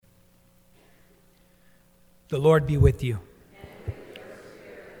The Lord be with you.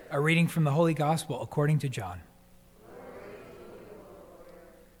 A reading from the Holy Gospel according to John.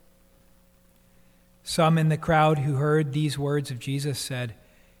 Some in the crowd who heard these words of Jesus said,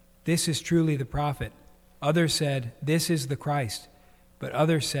 "This is truly the prophet." Others said, "This is the Christ." But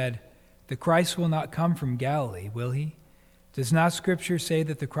others said, "The Christ will not come from Galilee, will he? Does not Scripture say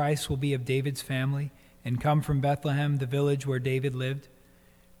that the Christ will be of David's family and come from Bethlehem, the village where David lived?"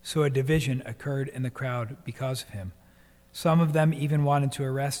 So a division occurred in the crowd because of him. Some of them even wanted to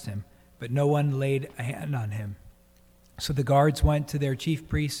arrest him, but no one laid a hand on him. So the guards went to their chief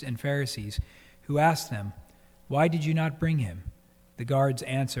priests and Pharisees, who asked them, "Why did you not bring him?" The guards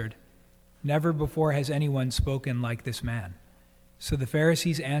answered, "Never before has anyone spoken like this man." So the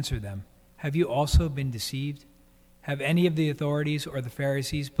Pharisees answered them, "Have you also been deceived? Have any of the authorities or the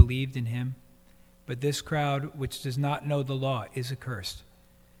Pharisees believed in him? But this crowd, which does not know the law, is accursed."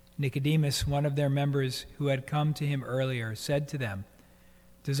 Nicodemus, one of their members who had come to him earlier, said to them,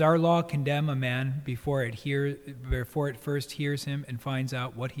 "Does our law condemn a man before it first hears him and finds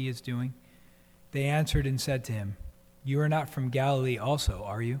out what he is doing?" They answered and said to him, "You are not from Galilee also,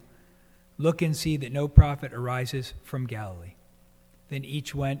 are you? Look and see that no prophet arises from Galilee." Then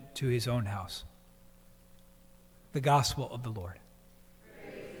each went to his own house. The Gospel of the Lord.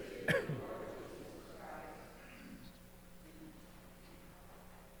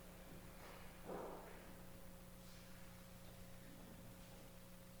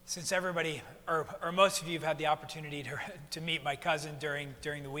 Since everybody, or most of you have had the opportunity to meet my cousin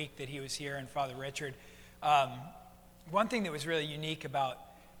during the week that he was here, and Father Richard, one thing that was really unique about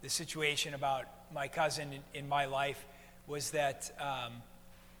the situation about my cousin in my life was that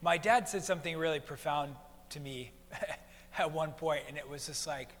my dad said something really profound to me at one point, and it was just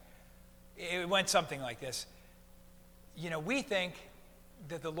like, it went something like this. You know, we think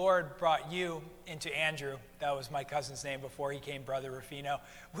that the Lord brought you into Andrew. That was my cousin's name before he came Brother Rufino.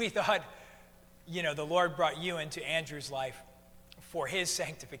 We thought, you know, the Lord brought you into Andrew's life for his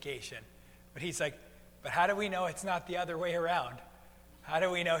sanctification. But he's like, but how do we know it's not the other way around? How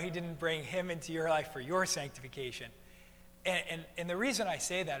do we know he didn't bring him into your life for your sanctification? And the reason I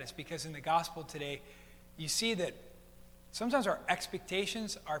say that is because in the gospel today, you see that sometimes our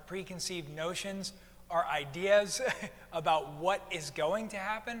expectations, our preconceived notions, our ideas about what is going to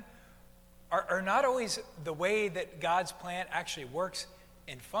happen are not always the way that God's plan actually works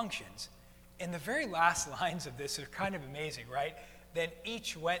and functions. And the very last lines of this are kind of amazing, right? Then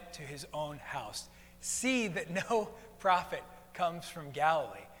each went to his own house. See that no prophet comes from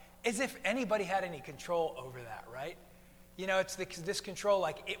Galilee. As if anybody had any control over that, right? You know, it's this control,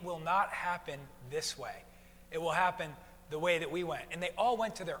 like, it will not happen this way. It will happen the way that we went. And they all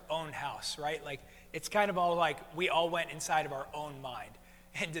went to their own house, right? Like, it's kind of all like we all went inside of our own mind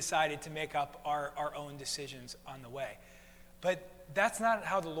and decided to make up our own decisions on the way. But that's not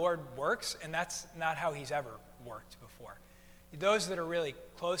how the Lord works, and that's not how he's ever worked before. Those that are really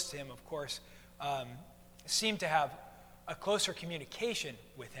close to him, of course, seem to have a closer communication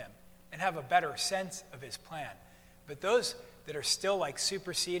with him and have a better sense of his plan. But those that are still like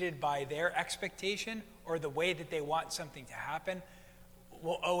superseded by their expectation or the way that they want something to happen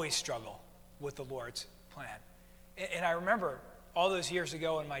will always struggle with the Lord's plan. And I remember all those years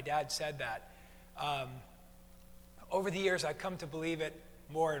ago when my dad said that, over the years I've come to believe it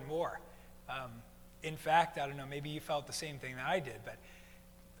more and more. In fact, I don't know, maybe you felt the same thing that I did, but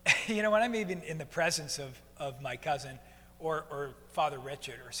you know, when I'm even in the presence of my cousin or Father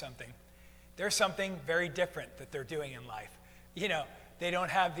Richard or something, there's something very different that they're doing in life. You know, they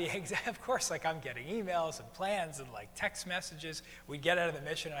don't have the exact, of course, like I'm getting emails and plans and like text messages. We get out of the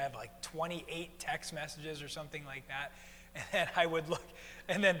mission, I have like 28 text messages or something like that. And then I would look,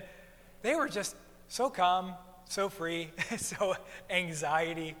 and then they were just so calm, so free, so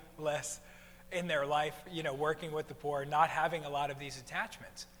anxiety-less in their life, you know, working with the poor, not having a lot of these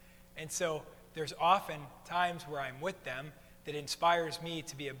attachments. And so there's often times where I'm with them that inspires me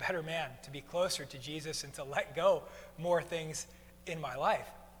to be a better man, to be closer to Jesus, and to let go more things in my life.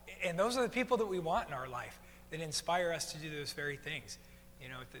 And those are the people that we want in our life, that inspire us to do those very things. You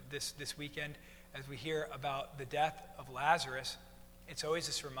know, this weekend, as we hear about the death of Lazarus, it's always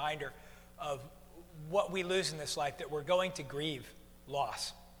this reminder of what we lose in this life, that we're going to grieve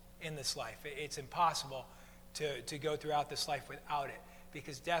loss in this life. It's impossible to go throughout this life without it,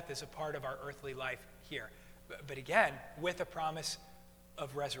 because death is a part of our earthly life here. But again, with a promise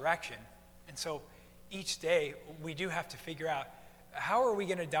of resurrection. And so each day, we do have to figure out, how are we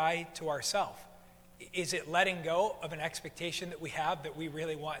going to die to ourselves? Is it letting go of an expectation that we have that we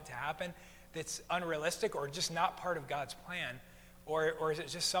really want to happen that's unrealistic or just not part of God's plan? Or is it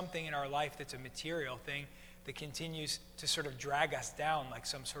just something in our life that's a material thing that continues to sort of drag us down like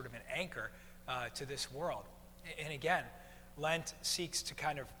some sort of an anchor to this world. And again, Lent seeks to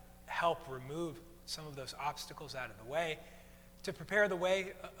kind of help remove some of those obstacles out of the way, to prepare the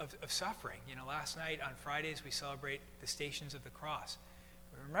way of suffering. Last night on Fridays, we celebrate the Stations of the Cross.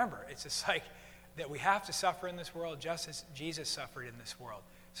 Remember, it's just like that we have to suffer in this world just as Jesus suffered in this world.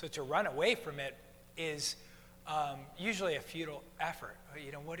 So to run away from it is usually a futile effort.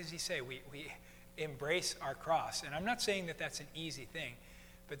 What does he say? We embrace our cross. And I'm not saying that that's an easy thing,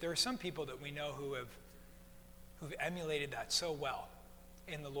 but there are some people that we know who've emulated that so well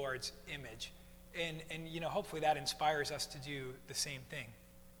in the Lord's image. And hopefully that inspires us to do the same thing.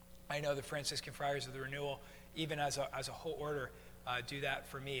 I know the Franciscan Friars of the Renewal, even as a whole order, do that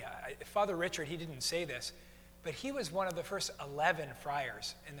for me. Father Richard, he didn't say this, but he was one of the first 11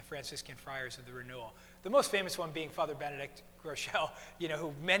 friars in the Franciscan Friars of the Renewal. The most famous one being Father Benedict Groeschel,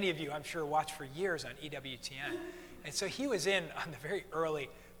 who many of you, I'm sure, watched for years on EWTN. And so he was in on the very early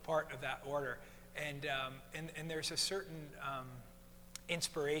part of that order. And there's a certain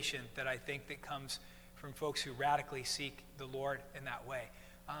inspiration that I think that comes from folks who radically seek the Lord in that way.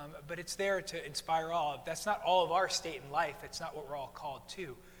 But it's there to inspire all. That's not all of our state in life. It's not what we're all called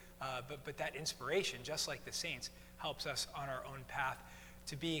to. But that inspiration, just like the saints, helps us on our own path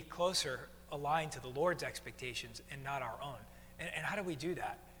to be closer aligned to the Lord's expectations and not our own. And how do we do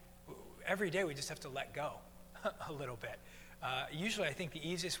that? Every day we just have to let go a little bit. Usually I think the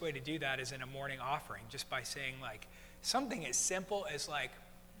easiest way to do that is in a morning offering, just by saying something as simple as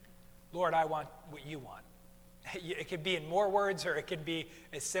Lord, I want what you want. It could be in more words or it could be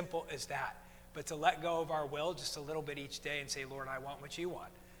as simple as that. But to let go of our will just a little bit each day and say, Lord, I want what you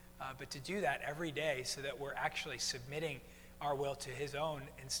want. But to do that every day so that we're actually submitting our will to his own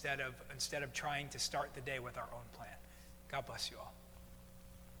instead of trying to start the day with our own plan. God bless you all.